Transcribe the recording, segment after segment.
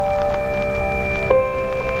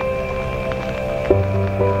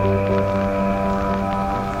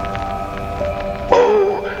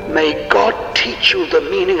teach you the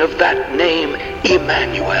meaning of that name,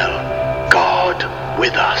 Emmanuel, God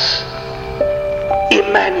with us.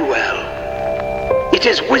 Emmanuel. It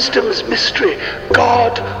is wisdom's mystery,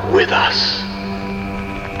 God with us.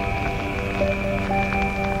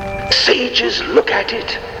 Sages look at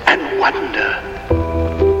it and wonder.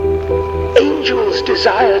 Angels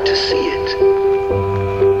desire to see it.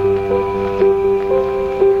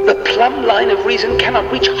 The plumb line of reason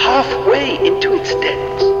cannot reach halfway into its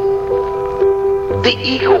depths. The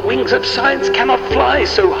eagle wings of science cannot fly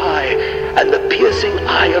so high, and the piercing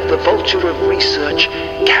eye of the vulture of research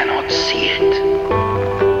cannot see it.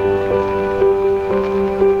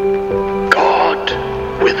 God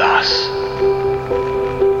with us.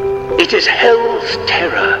 It is hell's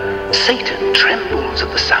terror. Satan trembles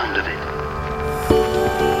at the sound of it.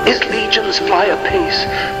 His legions fly apace.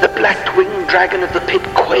 The black-winged dragon of the pit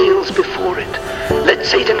quails before it. Let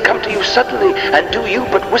Satan come to you suddenly, and do you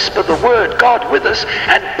but whisper the word, God with us,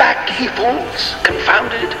 and back he falls,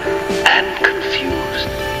 confounded and confused.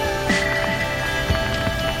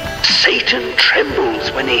 Satan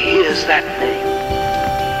trembles when he hears that name.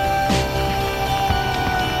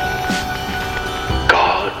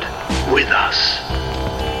 God with us.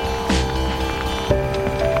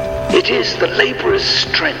 It is the laborer's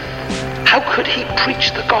strength. How could he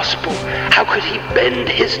preach the gospel? How could he bend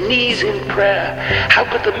his knees in prayer? How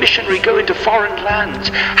could the missionary go into foreign lands?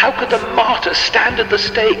 How could the martyr stand at the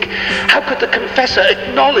stake? How could the confessor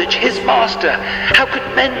acknowledge his master? How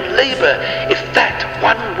could men labor if that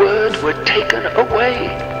one word were taken away?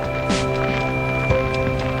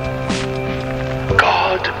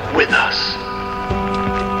 God with us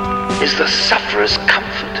is the sufferer's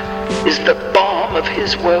comfort, is the balm of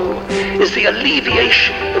his woe, is the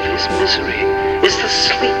alleviation of his misery, is the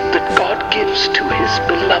sleep that God gives to his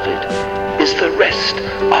beloved, is the rest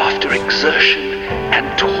after exertion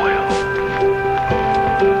and toil.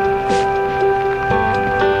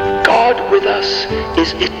 God with us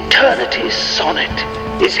is eternity's sonnet,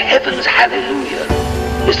 is heaven's hallelujah,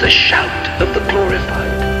 is the shout of the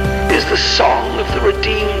glorified, is the song of the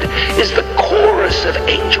redeemed, is the chorus of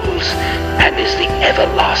angels, and is the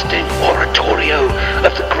everlasting oratorio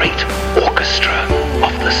of the great orchestra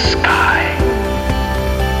of the sky.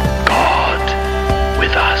 God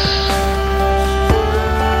with us.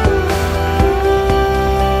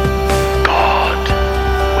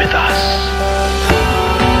 God with us.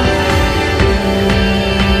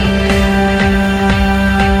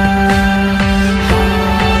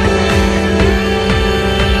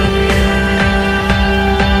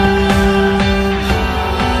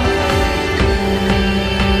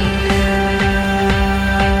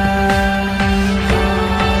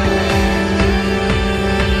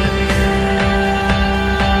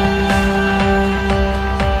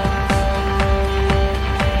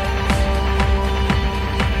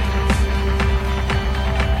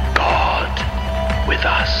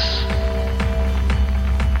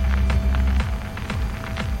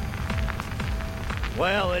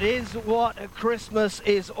 What Christmas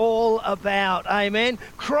is all about, amen.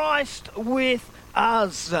 Christ with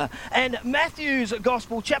us. And Matthew's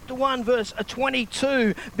Gospel, chapter 1, verse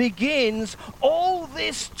 22 begins, all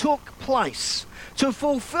this took place to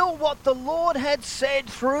fulfill what the Lord had said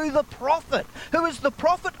through the prophet. Who is the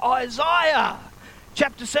prophet? Isaiah.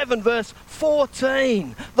 Chapter 7, verse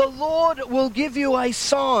 14. The Lord will give you a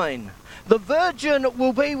sign. The virgin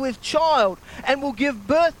will be with child and will give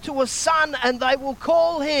birth to a son, and they will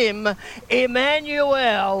call him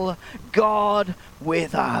Emmanuel, God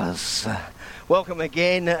with us. Welcome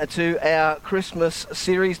again to our Christmas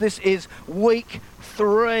series. This is week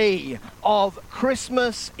 3 of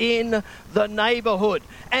Christmas in the Neighbourhood.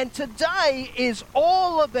 And today is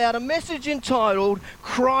all about a message entitled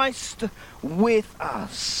Christ with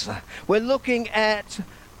Us. We're looking at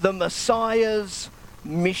the Messiah's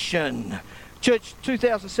mission. Church,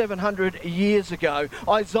 2,700 years ago,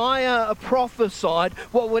 Isaiah prophesied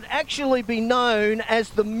what would actually be known as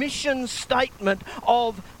the mission statement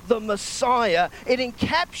of the Messiah. It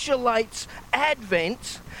encapsulates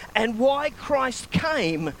Advent and why Christ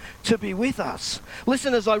came to be with us.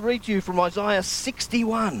 Listen as I read to you from Isaiah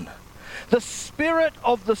 61. The Spirit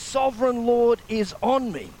of the Sovereign Lord is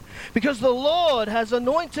on me, because the Lord has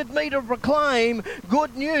anointed me to proclaim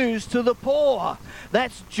good news to the poor.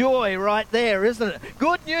 That's joy right there, isn't it?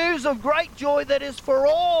 Good news of great joy that is for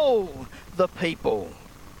all the people.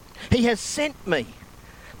 He has sent me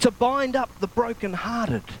to bind up the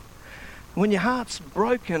brokenhearted. When your heart's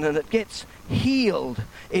broken and it gets healed,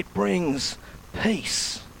 it brings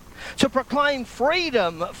peace. to proclaim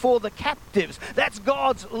freedom for the captives. That's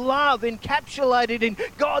God's love encapsulated in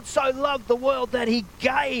God so loved the world that he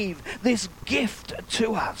gave this gift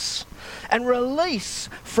to us. And release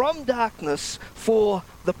from darkness for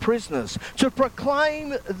the prisoners, to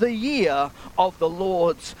proclaim the year of the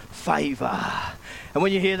Lord's favour. And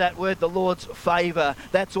when you hear that word, the Lord's favour,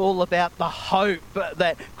 that's all about the hope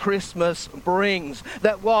that Christmas brings.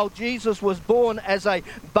 That while Jesus was born as a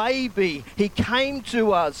baby, he came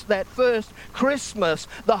to us that first Christmas.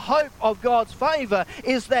 The hope of God's favour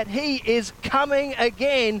is that he is coming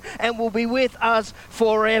again and will be with us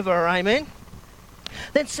forever. Amen?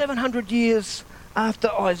 Then 700 years after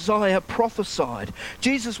Isaiah prophesied,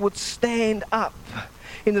 Jesus would stand up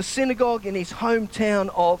in the synagogue in his hometown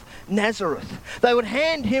of Nazareth. They would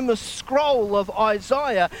hand him a scroll of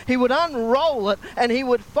Isaiah. He would unroll it and he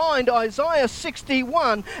would find Isaiah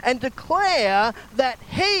 61 and declare that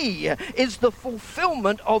he is the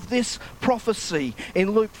fulfillment of this prophecy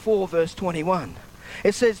in Luke 4 verse 21.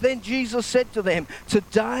 It says, then Jesus said to them,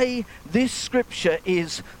 today this scripture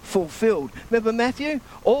is fulfilled. Remember Matthew?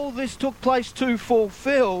 All this took place to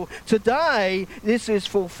fulfill. Today this is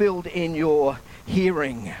fulfilled in your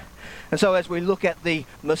hearing. And so as we look at the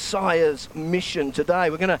Messiah's mission today,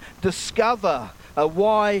 we're going to discover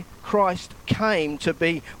why Christ came to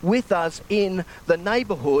be with us in the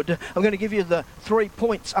neighbourhood. I'm going to give you the 3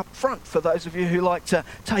 points up front for those of you who like to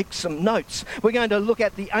take some notes. We're going to look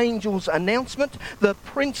at the angel's announcement, the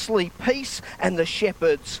princely peace, and the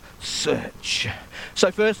shepherd's search.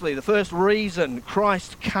 So firstly, the first reason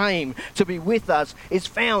Christ came to be with us is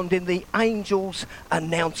found in the angel's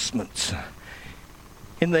announcement.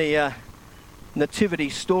 In the nativity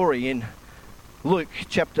story in Luke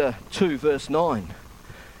chapter 2 verse 9.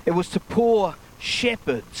 It was to poor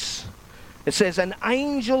shepherds. It says, an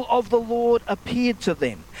angel of the Lord appeared to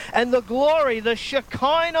them, and the glory, the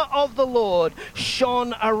Shekinah of the Lord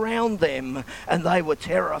shone around them, and they were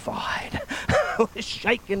terrified,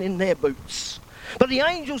 shaken in their boots. But the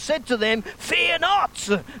angel said to them, fear not,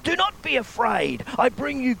 do not be afraid. I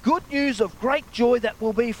bring you good news of great joy that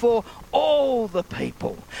will be for all the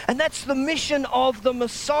people. And that's the mission of the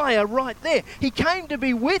Messiah right there. He came to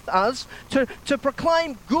be with us to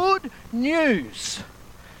proclaim good news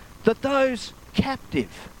that those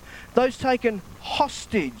captive, those taken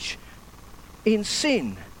hostage in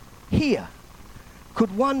sin here,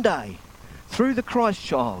 could one day, through the Christ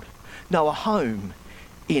child, know a home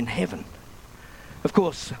in heaven. Of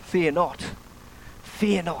course, fear not.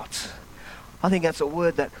 Fear not. I think that's a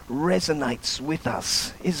word that resonates with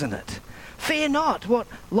us, isn't it? Fear not what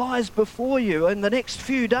lies before you in the next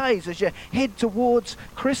few days as you head towards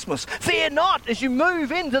Christmas. Fear not as you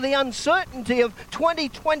move into the uncertainty of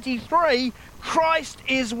 2023. Christ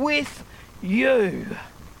is with you.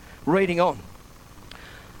 Reading on.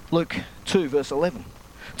 Luke 2 verse 11.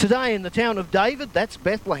 Today in the town of David, that's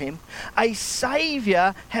Bethlehem, a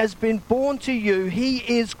Saviour has been born to you. He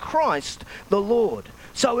is Christ the Lord.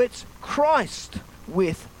 So it's Christ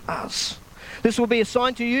with us. This will be a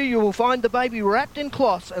sign to you. You will find the baby wrapped in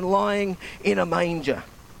cloths and lying in a manger.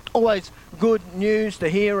 Always good news to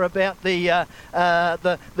hear about the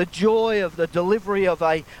joy of the delivery of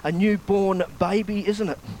a newborn baby, isn't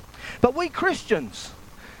it? But we Christians,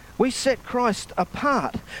 we set Christ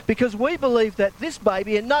apart because we believe that this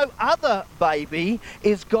baby and no other baby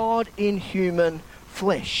is God in human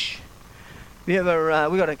flesh. Have you ever,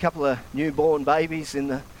 we got a couple of newborn babies in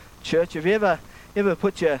the church. Have you ever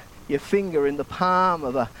put your finger in the palm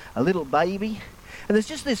of a little baby? And there's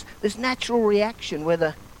just this natural reaction where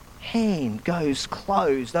the hand goes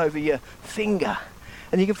closed over your finger.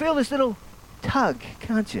 And you can feel this little tug,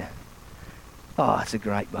 can't you? Oh, it's a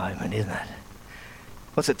great moment, isn't it?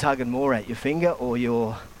 What's it tugging more at, your finger or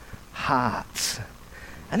your heart?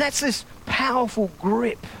 And that's this powerful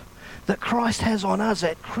grip that Christ has on us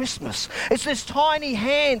at Christmas. It's this tiny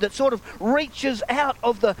hand that sort of reaches out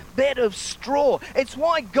of the bed of straw. It's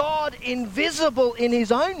why God, invisible in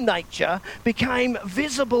his own nature, became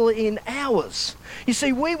visible in ours. You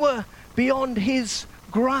see, we were beyond his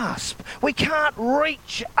grasp. We can't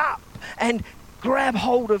reach up and grab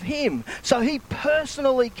hold of him. So he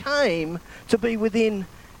personally came to be within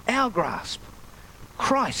our grasp.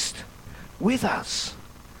 Christ with us.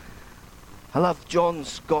 I love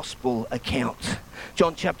John's gospel account.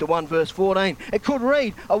 John chapter 1 verse 14. It could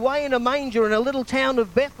read, away in a manger in a little town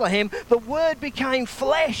of Bethlehem, the Word became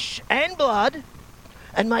flesh and blood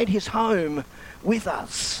and made his home with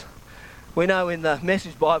us. We know in the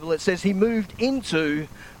Message Bible it says he moved into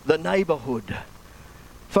the neighbourhood.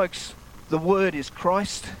 Folks, the Word is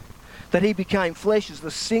Christ. that he became flesh is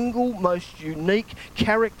the single most unique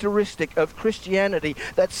characteristic of Christianity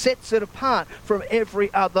that sets it apart from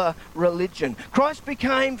every other religion. Christ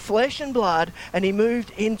became flesh and blood, and he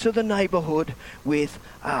moved into the neighbourhood with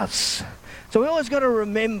us. So we always got to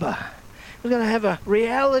remember, we're going to have a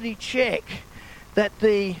reality check that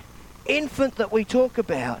the infant that we talk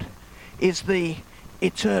about is the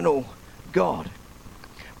eternal God.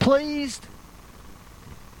 Pleased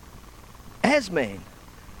as man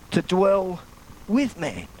to dwell with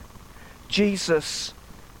man. Jesus,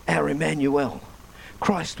 our Emmanuel,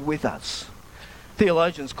 Christ with us.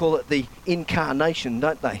 Theologians call it the incarnation,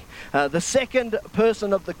 don't they? The second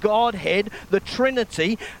person of the Godhead, the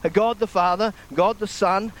Trinity, God the Father, God the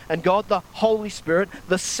Son, and God the Holy Spirit.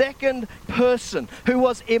 The second person who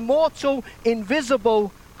was immortal,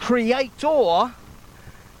 invisible, creator,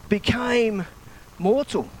 became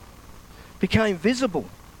mortal, became visible,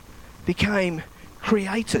 became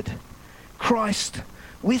created. Christ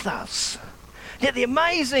with us. Yet the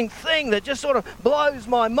amazing thing that just sort of blows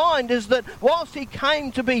my mind is that whilst he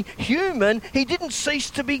came to be human, he didn't cease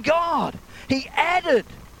to be God. He added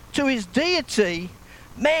to his deity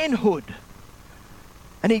manhood.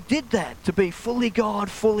 And he did that to be fully God,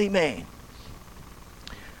 fully man.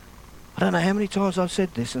 I don't know how many times I've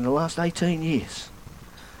said this in the last 18 years.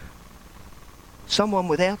 Someone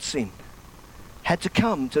without sin had to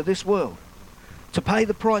come to this world to pay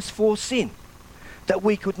the price for sin that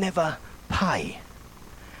we could never pay.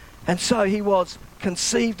 And so he was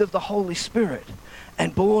conceived of the Holy Spirit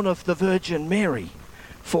and born of the Virgin Mary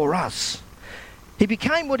for us. He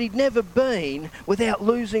became what he'd never been without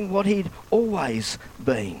losing what he'd always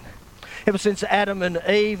been. Ever since Adam and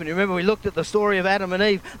Eve, and you remember we looked at the story of Adam and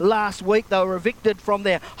Eve last week, they were evicted from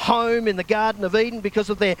their home in the Garden of Eden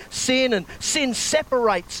because of their sin, and sin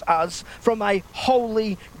separates us from a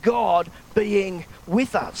holy God being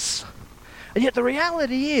with us. And yet the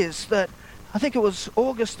reality is that, I think it was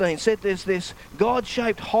Augustine said, there's this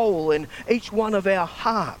God-shaped hole in each one of our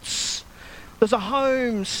hearts. There's a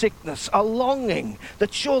homesickness, a longing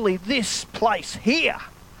that surely this place here,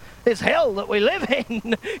 this hell that we live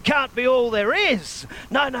in, can't be all there is.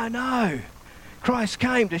 No, no, no. Christ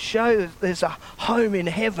came to show that there's a home in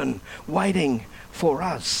heaven waiting for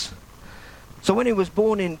us. So when he was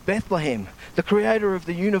born in Bethlehem, the creator of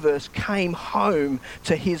the universe came home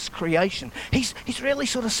to his creation. He's really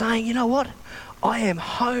sort of saying, you know what? I am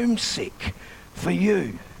homesick for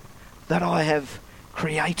you that I have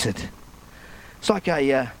created. It's like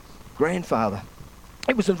a grandfather.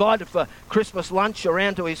 He was invited for Christmas lunch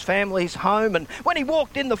around to his family's home, and when he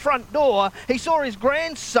walked in the front door, he saw his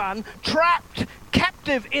grandson trapped,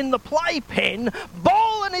 captive in the playpen,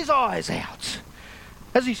 bawling his eyes out.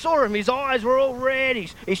 As he saw him, his eyes were all red,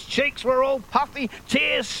 his cheeks were all puffy,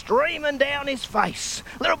 tears streaming down his face.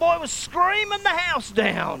 Little boy was screaming the house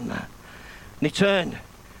down. And he turned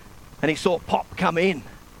and he saw Pop come in,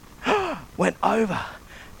 went over,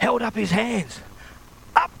 held up his hands.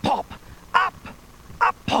 Up, Pop! Up!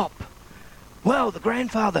 Up, Pop! Well, the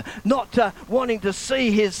grandfather, not wanting to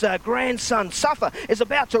see his grandson suffer, is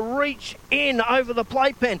about to reach in over the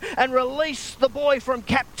playpen and release the boy from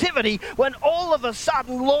captivity when all of a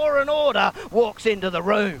sudden Law and Order walks into the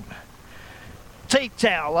room. Tea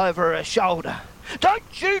towel over her shoulder.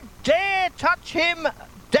 Don't you dare touch him,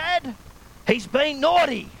 Dad! He's been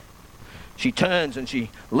naughty! She turns and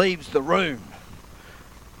she leaves the room.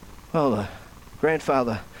 Well, the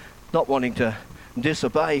grandfather, not wanting to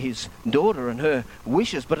disobey his daughter and her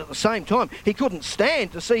wishes, but at the same time he couldn't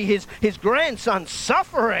stand to see his grandson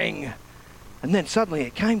suffering. And then suddenly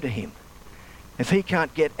it came to him, if he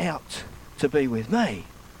can't get out to be with me,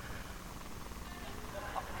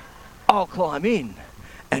 I'll climb in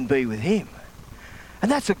and be with him.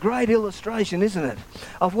 And that's a great illustration, isn't it,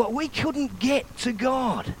 of what we couldn't get to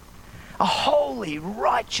God. A holy,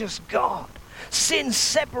 righteous God. Sin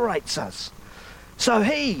separates us. So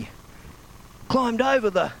he climbed over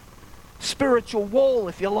the spiritual wall,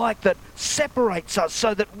 if you like, that separates us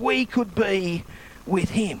so that we could be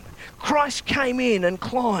with him. Christ came in and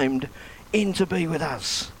climbed in to be with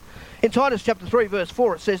us. In Titus chapter 3 verse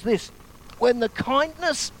 4 it says this: when the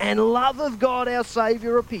kindness and love of God our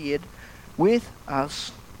Saviour appeared with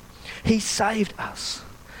us, he saved us.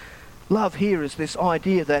 Love here is this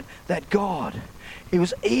idea that God He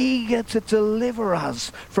was eager to deliver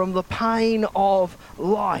us from the pain of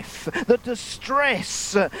life, the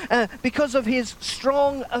distress, because of his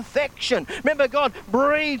strong affection. Remember, God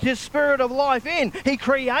breathed his spirit of life in. He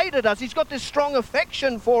created us. He's got this strong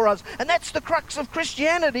affection for us. And that's the crux of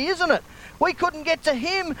Christianity, isn't it? We couldn't get to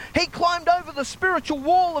him. He climbed over the spiritual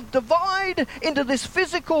wall of divide into this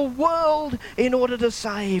physical world in order to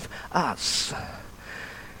save us.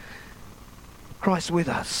 Christ with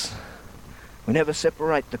us. We never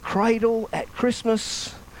separate the cradle at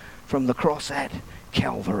Christmas from the cross at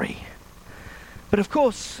Calvary. But of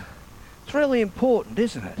course, it's really important,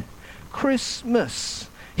 isn't it? Christmas.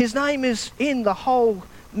 His name is in the whole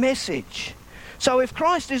message. So if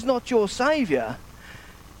Christ is not your Saviour,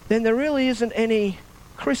 then there really isn't any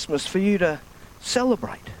Christmas for you to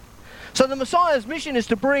celebrate. So the Messiah's mission is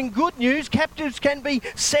to bring good news. Captives can be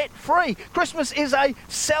set free. Christmas is a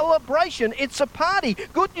celebration. It's a party.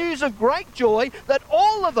 Good news of great joy that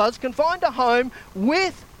all of us can find a home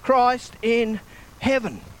with Christ in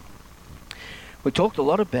heaven. We talked a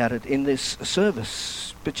lot about it in this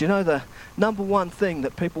service, but you know, the number one thing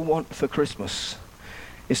that people want for Christmas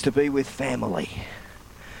is to be with family.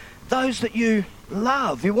 Those that you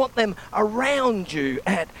love, you want them around you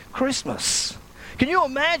at Christmas. Can you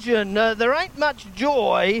imagine, there ain't much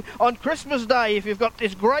joy on Christmas Day if you've got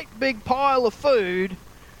this great big pile of food.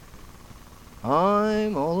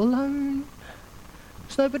 I'm all alone.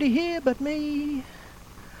 There's nobody here but me.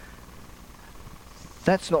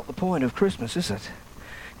 That's not the point of Christmas, is it?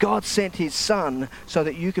 God sent his Son so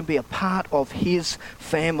that you can be a part of his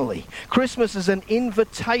family. Christmas is an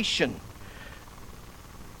invitation.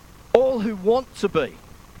 All who want to be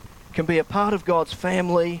can be a part of God's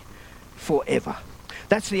family forever.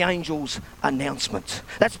 That's the angel's announcement.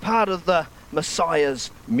 That's part of the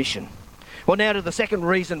Messiah's mission. Well, now to the second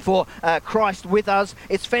reason for Christ with us.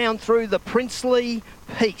 It's found through the princely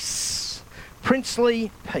peace.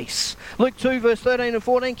 Princely peace. Luke 2 verse 13 and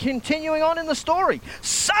 14, continuing on in the story.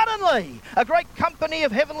 Suddenly, a great company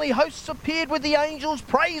of heavenly hosts appeared with the angels,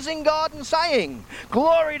 praising God and saying,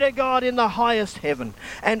 "Glory to God in the highest heaven,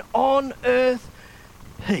 and on earth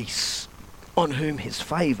peace, on whom his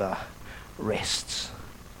favour rests."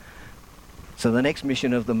 So the next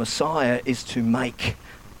mission of the Messiah is to make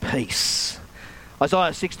peace.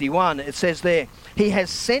 Isaiah 61, it says there, "He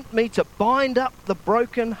has sent me to bind up the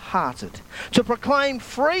broken-hearted, to proclaim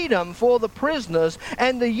freedom for the prisoners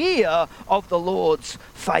and the year of the Lord's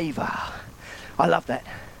favour." I love that.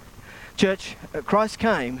 Church, Christ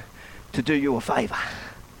came to do you a favour.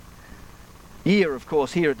 Year, of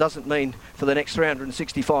course, here it doesn't mean for the next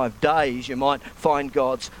 365 days you might find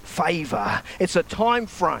God's favour. It's a time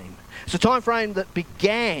frame. It's a time frame that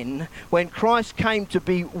began when Christ came to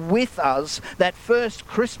be with us, that first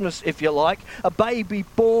Christmas, if you like, a baby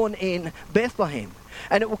born in Bethlehem.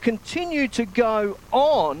 And it will continue to go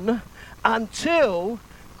on until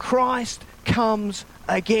Christ comes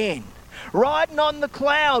again. Riding on the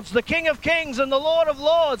clouds, the King of Kings and the Lord of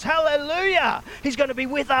Lords. Hallelujah! He's going to be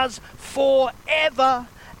with us forever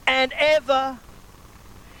and ever.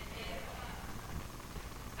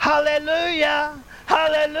 Hallelujah!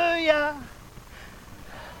 Hallelujah!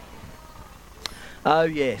 Oh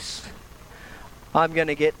yes, I'm going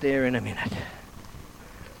to get there in a minute.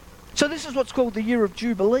 So this is what's called the year of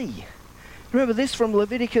Jubilee. Remember this from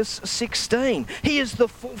Leviticus 16. Here's the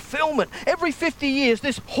fulfillment. Every 50 years,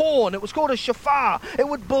 this horn, it was called a shofar, it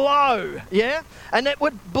would blow, yeah? And it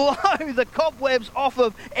would blow the cobwebs off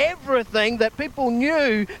of everything that people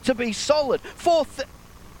knew to be solid. Four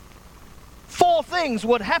things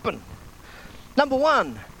would happen. Number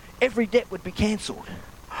one, every debt would be cancelled.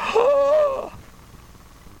 How'd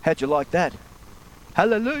you like that?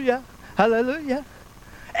 Hallelujah, hallelujah.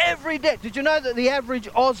 Every debt. Did you know that the average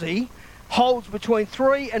Aussie holds between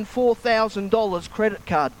 $3,000 and $4,000 credit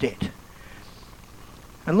card debt?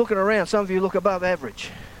 And looking around, some of you look above average.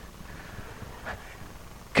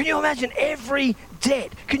 Can you imagine every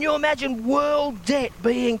debt? Can you imagine world debt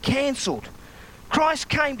being cancelled? Christ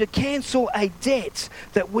came to cancel a debt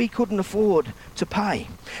that we couldn't afford to pay.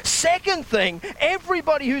 Second thing,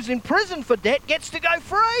 everybody who's in prison for debt gets to go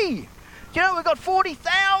free. You know, we've got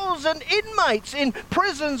 40,000 inmates in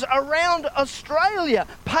prisons around Australia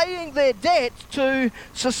paying their debt to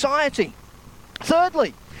society.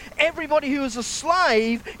 Thirdly, everybody who is a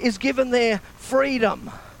slave is given their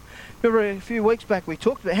freedom. Remember a few weeks back we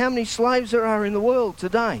talked about how many slaves there are in the world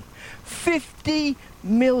today. 50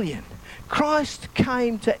 million. Christ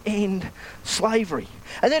came to end slavery.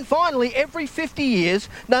 And then finally, every 50 years,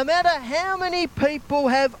 no matter how many people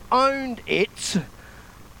have owned it,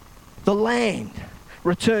 the land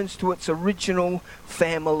returns to its original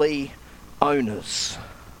family owners.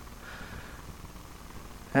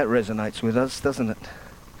 That resonates with us, doesn't it?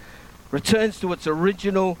 Returns to its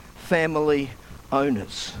original family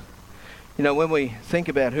owners. You know, when we think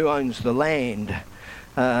about who owns the land,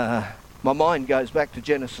 my mind goes back to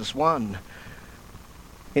Genesis 1.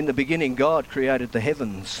 In the beginning, God created the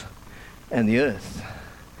heavens and the earth.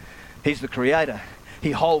 He's the creator.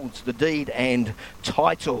 He holds the deed and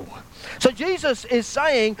title. So Jesus is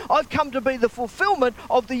saying, I've come to be the fulfillment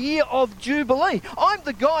of the year of Jubilee. I'm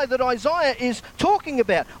the guy that Isaiah is talking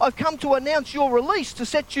about. I've come to announce your release, to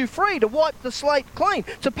set you free, to wipe the slate clean,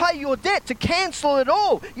 to pay your debt, to cancel it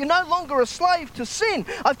all. You're no longer a slave to sin.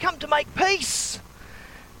 I've come to make peace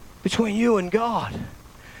between you and God,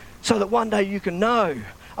 so that one day you can know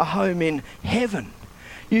a home in heaven.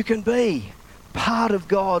 You can be part of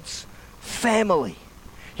God's family.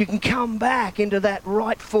 You can come back into that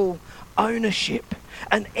rightful ownership,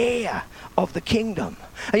 an heir of the kingdom.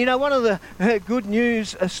 And you know, one of the good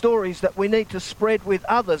news stories that we need to spread with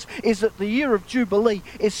others is that the year of Jubilee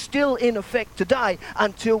is still in effect today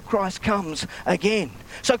until Christ comes again.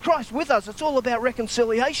 So Christ with us, it's all about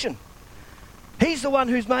reconciliation. He's the one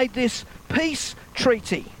who's made this peace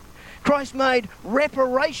treaty. Christ made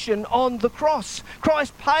reparation on the cross.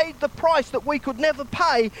 Christ paid the price that we could never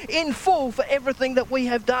pay in full for everything that we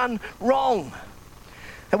have done wrong.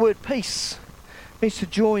 The word peace means to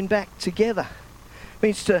join back together. It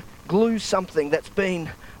means to glue something that's been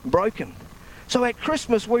broken. So at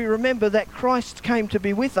Christmas we remember that Christ came to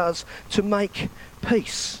be with us to make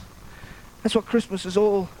peace. That's what Christmas is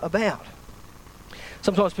all about.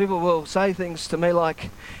 Sometimes people will say things to me like,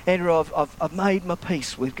 Andrew, I've made my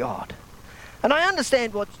peace with God. And I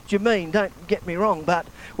understand what you mean, don't get me wrong, but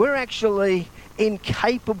we're actually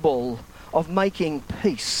incapable of making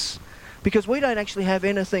peace because we don't actually have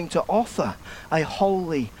anything to offer a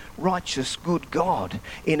holy, righteous, good God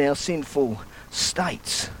in our sinful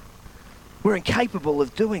states. We're incapable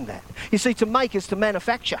of doing that. You see, to make is to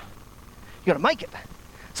manufacture. You've got to make it.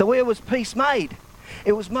 So where was peace made?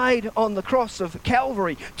 It was made on the cross of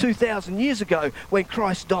Calvary 2,000 years ago when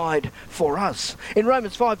Christ died for us. In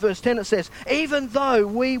Romans 5 verse 10 it says, even though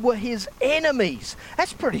we were his enemies.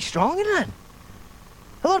 That's pretty strong, isn't it?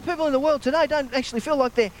 A lot of people in the world today don't actually feel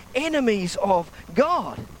like they're enemies of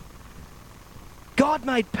God. God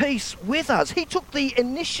made peace with us. He took the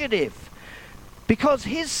initiative because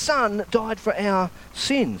his Son died for our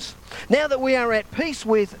sins. Now that we are at peace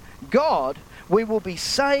with God, we will be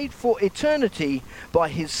saved for eternity by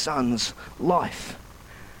his Son's life.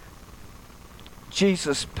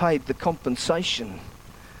 Jesus paid the compensation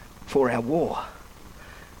for our war.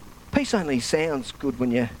 Peace only sounds good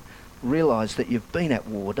when you realise that you've been at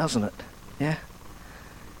war, doesn't it? Yeah?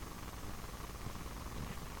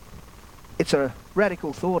 It's a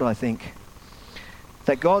radical thought, I think,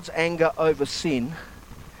 that God's anger over sin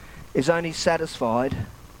is only satisfied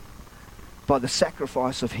by the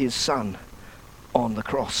sacrifice of his Son on the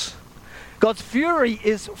cross. God's fury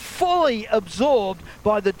is fully absorbed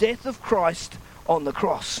by the death of Christ on the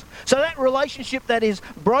cross. So that relationship that is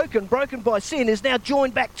broken by sin, is now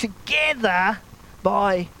joined back together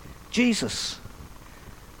by Jesus.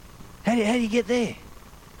 How do you get there?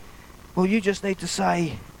 Well, you just need to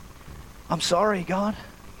say, I'm sorry, God.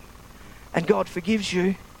 And God forgives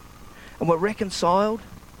you. And we're reconciled.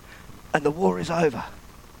 And the war is over.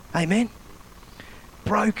 Amen?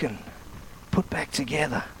 Broken. Put back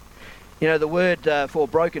together. You know, the word for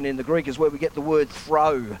broken in the Greek is where we get the word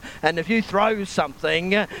throw. And if you throw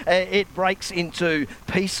something, it breaks into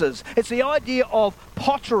pieces. It's the idea of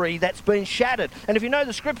pottery that's been shattered. And if you know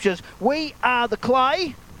the scriptures, we are the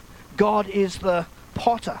clay, God is the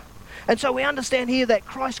potter. And so we understand here that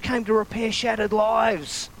Christ came to repair shattered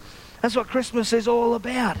lives. That's what Christmas is all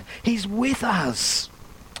about. He's with us.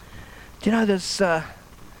 Do you know there's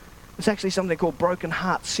actually something called broken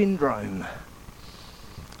heart syndrome.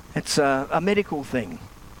 It's a medical thing.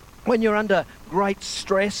 When you're under great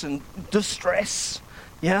stress and distress,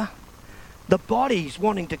 yeah, the body's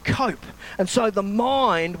wanting to cope. And so the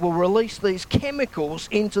mind will release these chemicals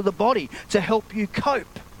into the body to help you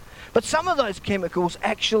cope. But some of those chemicals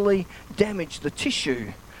actually damage the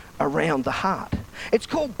tissue around the heart. It's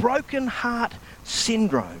called broken heart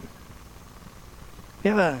syndrome.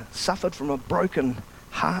 You ever suffered from a broken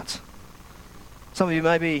heart? Some of you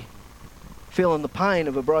may be feeling the pain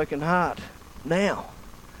of a broken heart now.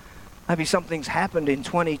 Maybe something's happened in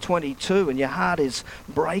 2022 and your heart is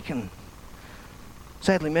breaking.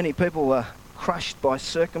 Sadly, many people were crushed by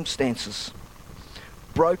circumstances,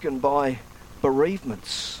 broken by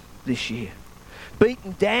bereavements this year,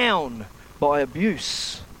 beaten down by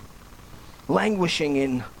abuse, languishing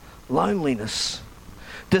in loneliness,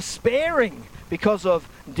 despairing because of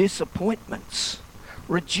disappointments,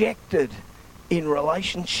 rejected in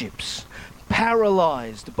relationships,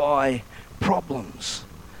 paralyzed by problems.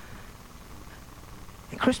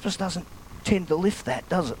 And Christmas doesn't tend to lift that,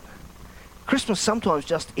 does it? Christmas sometimes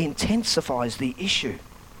just intensifies the issue.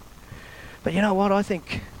 But you know what? I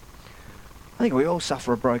think we all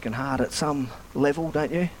suffer a broken heart at some level,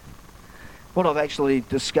 don't you? What I've actually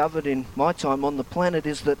discovered in my time on the planet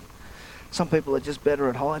is that some people are just better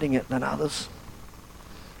at hiding it than others.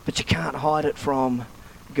 But you can't hide it from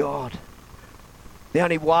God. The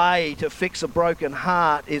only way to fix a broken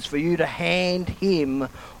heart is for you to hand Him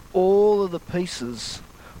all of the pieces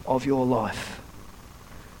of your life.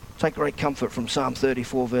 Take great comfort from Psalm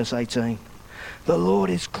 34 verse 18. The Lord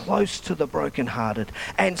is close to the brokenhearted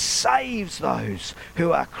and saves those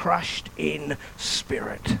who are crushed in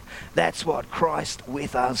spirit. That's what Christ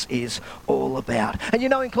with us is all about. And you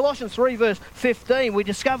know, in Colossians 3 verse 15, we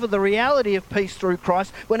discover the reality of peace through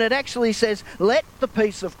Christ when it actually says, let the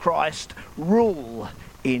peace of Christ rule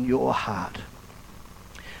in your heart.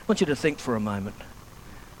 I want you to think for a moment.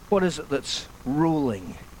 What is it that's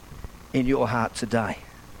ruling in your heart today?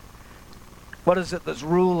 What is it that's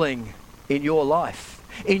ruling in your life,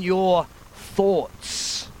 in your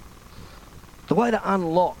thoughts? The way to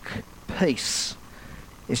unlock peace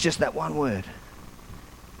is just that one word.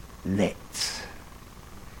 Let.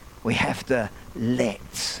 We have to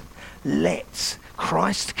let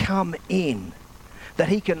Christ come in, that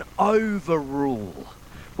He can overrule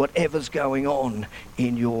whatever's going on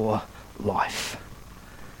in your life.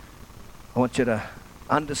 I want you to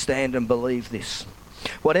understand and believe this.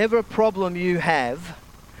 Whatever problem you have,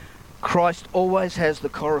 Christ always has the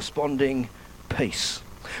corresponding peace.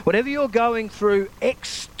 Whatever you're going through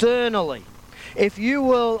externally, if you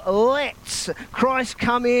will let Christ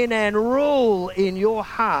come in and rule in your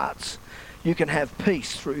hearts, you can have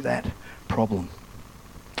peace through that problem.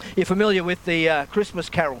 You're familiar with the Christmas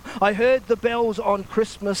carol, I Heard the Bells on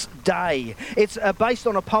Christmas Day. It's based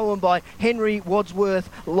on a poem by Henry Wadsworth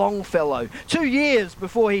Longfellow. 2 years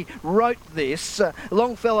before he wrote this,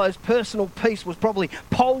 Longfellow's personal peace was probably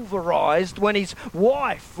pulverised when his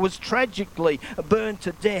wife was tragically burned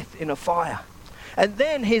to death in a fire. And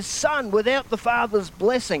then his son, without the father's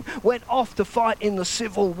blessing, went off to fight in the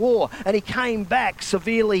Civil War, and he came back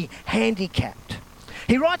severely handicapped.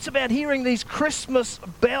 He writes about hearing these Christmas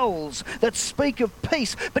bells that speak of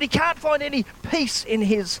peace, but he can't find any peace in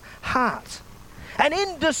his heart. And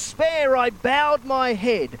in despair I bowed my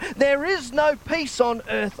head. There is no peace on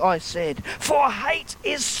earth, I said, for hate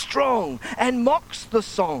is strong and mocks the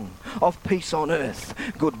song of peace on earth,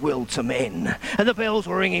 goodwill to men. And the bells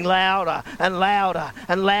were ringing louder and louder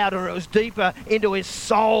and louder, and it was deeper into his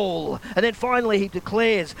soul. And then finally he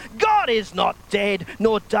declares, God is not dead,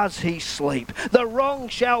 nor does he sleep. The wrong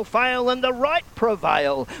shall fail and the right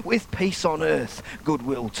prevail, with peace on earth,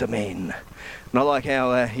 goodwill to men. And I like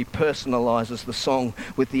how he personalises the song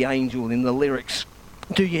with the angel in the lyrics.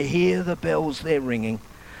 Do you hear the bells they're ringing?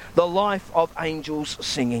 The life of angels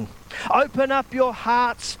singing. Open up your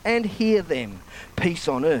hearts and hear them. Peace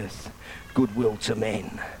on earth, goodwill to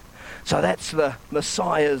men. So that's the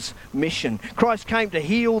Messiah's mission. Christ came to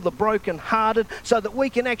heal the brokenhearted so that we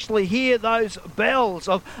can actually hear those bells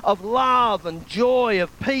of love and joy,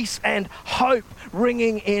 of peace and hope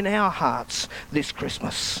ringing in our hearts this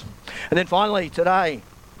Christmas. And then finally today,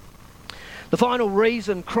 the final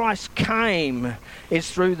reason Christ came is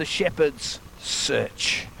through the shepherd's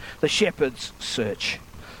search. The shepherd's search.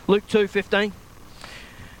 Luke 2:15.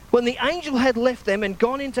 When the angel had left them and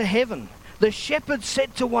gone into heaven, the shepherds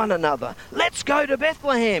said to one another, let's go to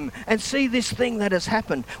Bethlehem and see this thing that has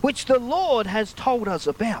happened, which the Lord has told us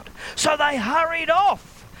about. So they hurried off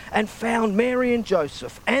and found Mary and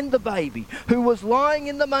Joseph and the baby who was lying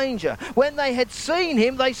in the manger. When they had seen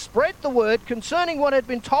him, they spread the word concerning what had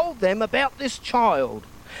been told them about this child.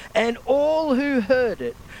 And all who heard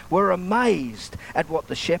it were amazed at what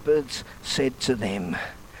the shepherds said to them.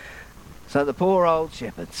 So the poor old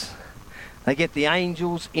shepherds, they get the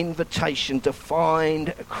angel's invitation to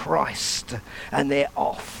find Christ, and they're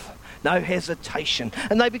off. No hesitation.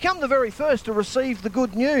 And they become the very first to receive the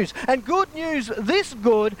good news. And good news, this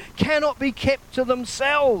good, cannot be kept to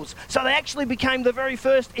themselves. So they actually became the very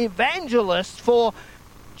first evangelists for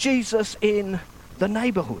Jesus in the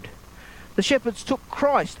neighbourhood. The shepherds took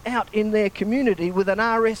Christ out in their community with an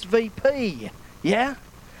RSVP. Yeah?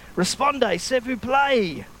 Responde, s'il vous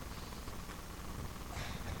plaît.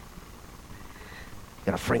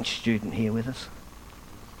 Got a French student here with us.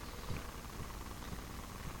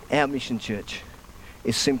 Our mission, church,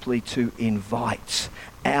 is simply to invite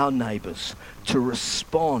our neighbours to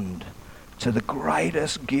respond to the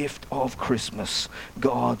greatest gift of Christmas,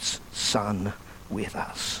 God's Son with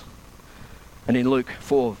us. And in Luke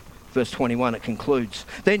 4, verse 21, it concludes,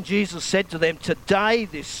 "Then Jesus said to them, 'Today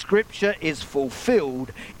this scripture is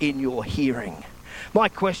fulfilled in your hearing.'" My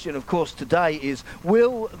question, of course, today is,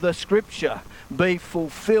 will the scripture be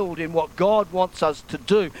fulfilled in what God wants us to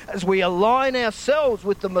do as we align ourselves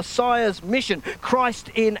with the Messiah's mission, Christ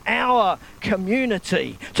in our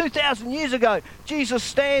community? 2,000 years ago, Jesus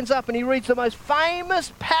stands up and he reads the most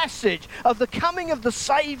famous passage of the coming of the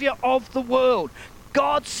Saviour of the world,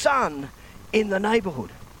 God's Son in the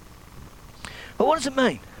neighbourhood. But what does it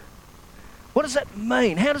mean? What does that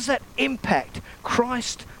mean? How does that impact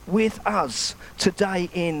Christ with us today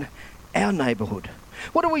in our neighbourhood?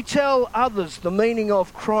 What do we tell others the meaning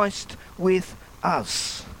of Christ with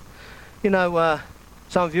us? You know,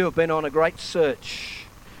 some of you have been on a great search,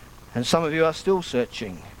 and some of you are still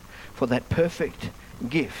searching for that perfect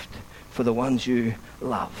gift for the ones you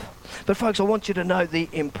love. But folks, I want you to know the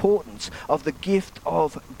importance of the gift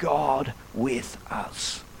of God with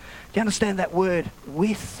us. Do you understand that word,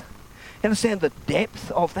 with? Do you understand the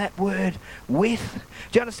depth of that word, with?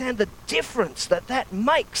 Do you understand the difference that that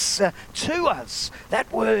makes to us,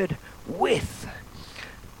 that word, with?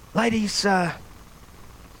 Ladies,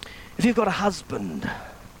 if you've got a husband,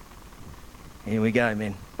 here we go,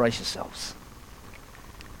 men, brace yourselves.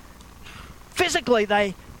 Physically,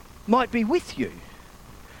 they might be with you.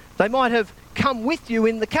 They might have come with you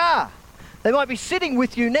in the car. They might be sitting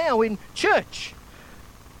with you now in church.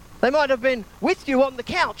 They might have been with you on the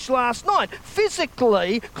couch last night,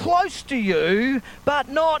 physically close to you, but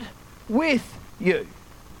not with you.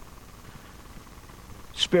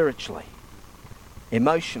 Spiritually,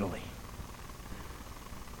 emotionally.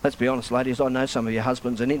 Let's be honest, ladies, I know some of your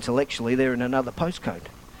husbands, and intellectually they're in another postcode.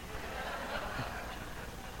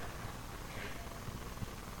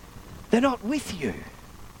 They're not with you.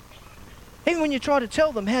 Even when you try to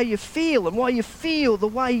tell them how you feel and why you feel the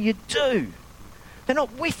way you do, they're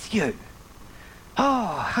not with you. "Oh,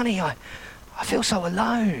 honey, I feel so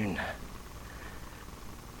alone."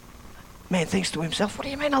 Man thinks to himself, "What do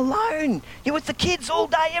you mean alone? You're with the kids all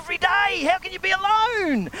day, every day. How can you be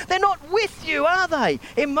alone?" They're not with you, are they?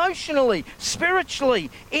 Emotionally, spiritually,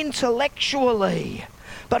 intellectually.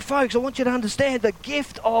 But folks, I want you to understand the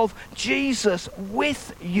gift of Jesus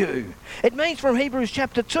with you. It means from Hebrews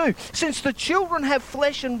chapter 2, since the children have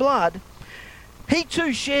flesh and blood, he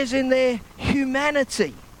too shares in their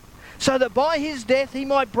humanity, so that by his death he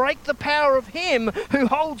might break the power of him who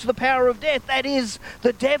holds the power of death, that is,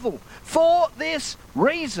 the devil. For this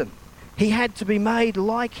reason, he had to be made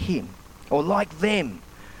like him, or like them,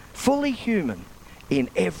 fully human in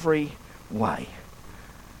every way.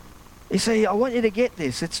 You see, I want you to get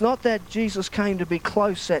this. It's not that Jesus came to be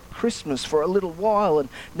close at Christmas for a little while and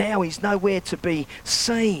now he's nowhere to be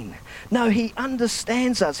seen. No, he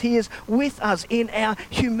understands us. He is with us in our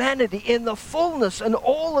humanity, in the fullness and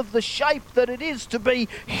all of the shape that it is to be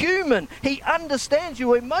human. He understands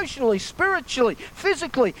you emotionally, spiritually,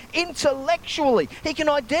 physically, intellectually. He can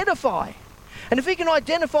identify. And if he can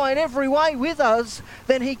identify in every way with us,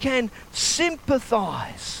 then he can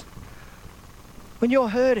sympathize. When you're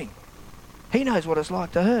hurting, he knows what it's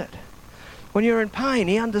like to hurt. When you're in pain,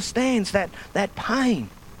 he understands that pain.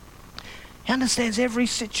 He understands every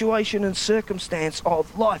situation and circumstance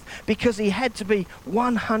of life because he had to be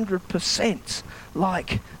 100%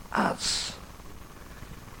 like us.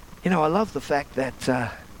 You know, I love the fact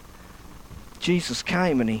that Jesus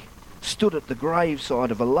came and he stood at the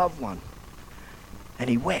graveside of a loved one and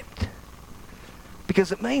he wept.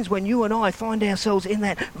 Because it means when you and I find ourselves in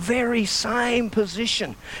that very same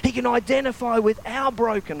position, he can identify with our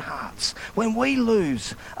broken hearts when we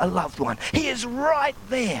lose a loved one. He is right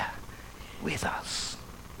there with us.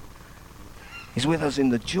 He's with us in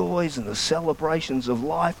the joys and the celebrations of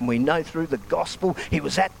life, and we know through the gospel he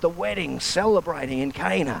was at the wedding celebrating in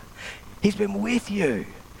Cana. He's been with you.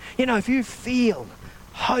 You know, if you feel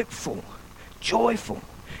hopeful, joyful,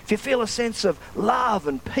 if you feel a sense of love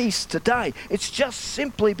and peace today, it's just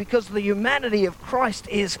simply because the humanity of Christ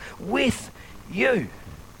is with you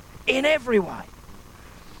in every way.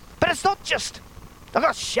 But it's not just, I've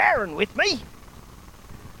got Sharon with me.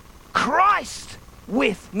 Christ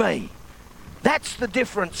with me. That's the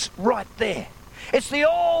difference right there. It's the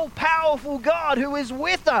all-powerful God who is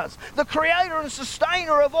with us, the creator and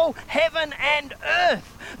sustainer of all heaven and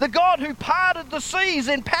earth, the God who parted the seas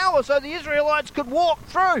in power so the Israelites could walk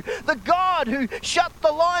through, the God who shut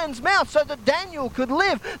the lion's mouth so that Daniel could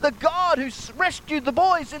live, the God who rescued the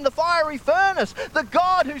boys in the fiery furnace, the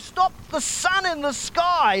God who stopped the sun in the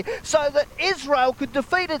sky so that Israel could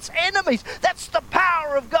defeat its enemies. That's the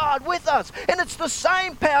power of God with us. And it's the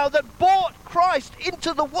same power that brought Christ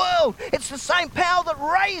into the world. It's the same power that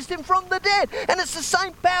raised him from the dead. And it's the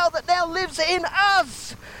same power that now lives in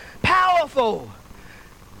us. Powerful.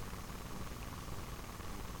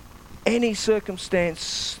 Any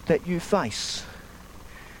circumstance that you face,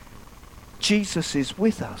 Jesus is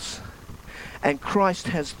with us. And Christ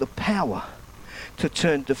has the power to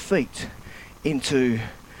turn defeat into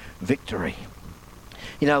victory.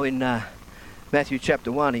 You know, in Matthew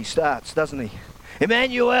chapter 1, he starts, doesn't he?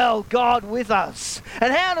 Emmanuel, God with us.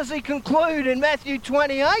 And how does he conclude in Matthew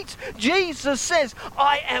 28? Jesus says,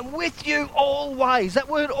 I am with you always. That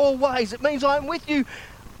word always, it means I am with you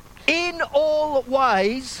in all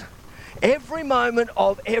ways, every moment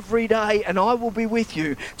of every day, and I will be with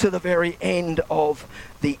you to the very end of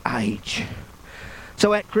the age.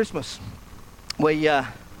 So at Christmas, we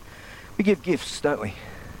give gifts, don't we?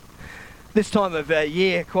 This time of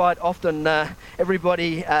year, quite often,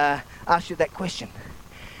 everybody asks you that question.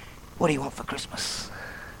 What do you want for Christmas?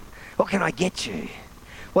 What can I get you?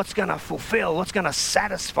 What's going to fulfill? What's going to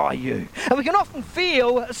satisfy you? And we can often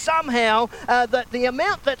feel somehow that the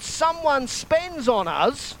amount that someone spends on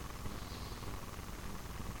us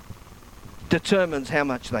determines how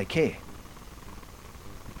much they care.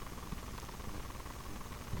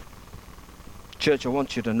 Church, I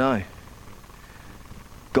want you to know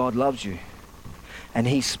God loves you, and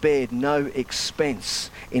he spared no expense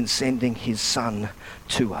in sending his Son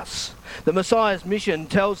to us. The Messiah's mission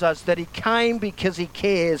tells us that he came because he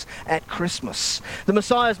cares at Christmas. The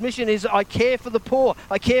Messiah's mission is, I care for the poor,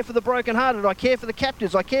 I care for the brokenhearted, I care for the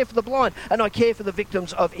captives, I care for the blind, and I care for the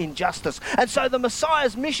victims of injustice. And so the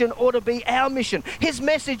Messiah's mission ought to be our mission. His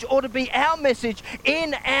message ought to be our message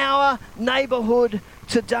in our neighbourhood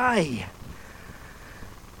today.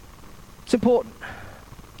 It's important.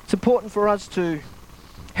 It's important for us to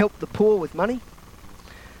help the poor with money,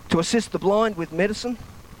 to assist the blind with medicine,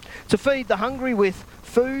 to feed the hungry with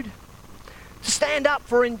food, to stand up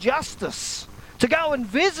for injustice, to go and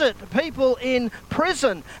visit people in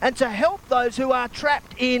prison, and to help those who are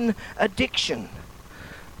trapped in addiction.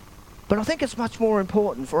 But I think it's much more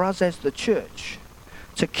important for us as the church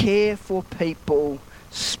to care for people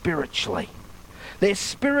spiritually. Their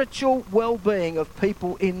spiritual well-being of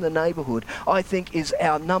people in the neighbourhood, I think, is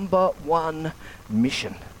our number one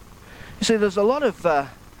mission. You see, there's a lot of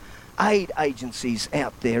aid agencies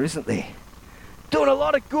out there, isn't there? Doing a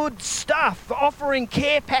lot of good stuff, offering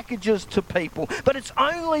care packages to people. But it's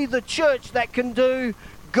only the church that can do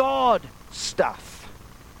God stuff.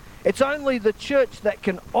 It's only the church that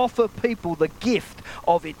can offer people the gift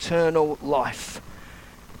of eternal life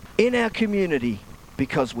in our community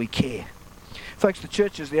because we care. Folks, the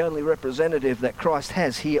church is the only representative that Christ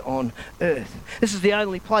has here on earth. This is the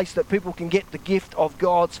only place that people can get the gift of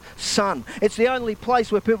God's Son. It's the only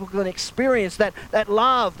place where people can experience that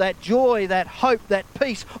love, that joy, that hope, that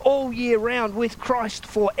peace all year round with Christ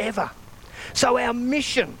forever. So our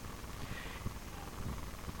mission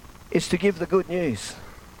is to give the good news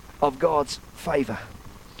of God's favour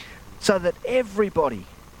so that everybody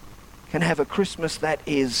can have a Christmas that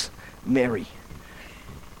is merry.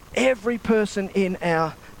 Every person in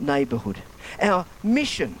our neighbourhood. Our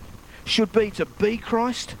mission should be to be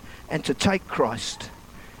Christ and to take Christ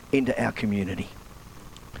into our community.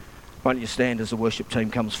 Why don't you stand as the worship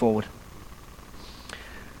team comes forward?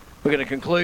 We're going to conclude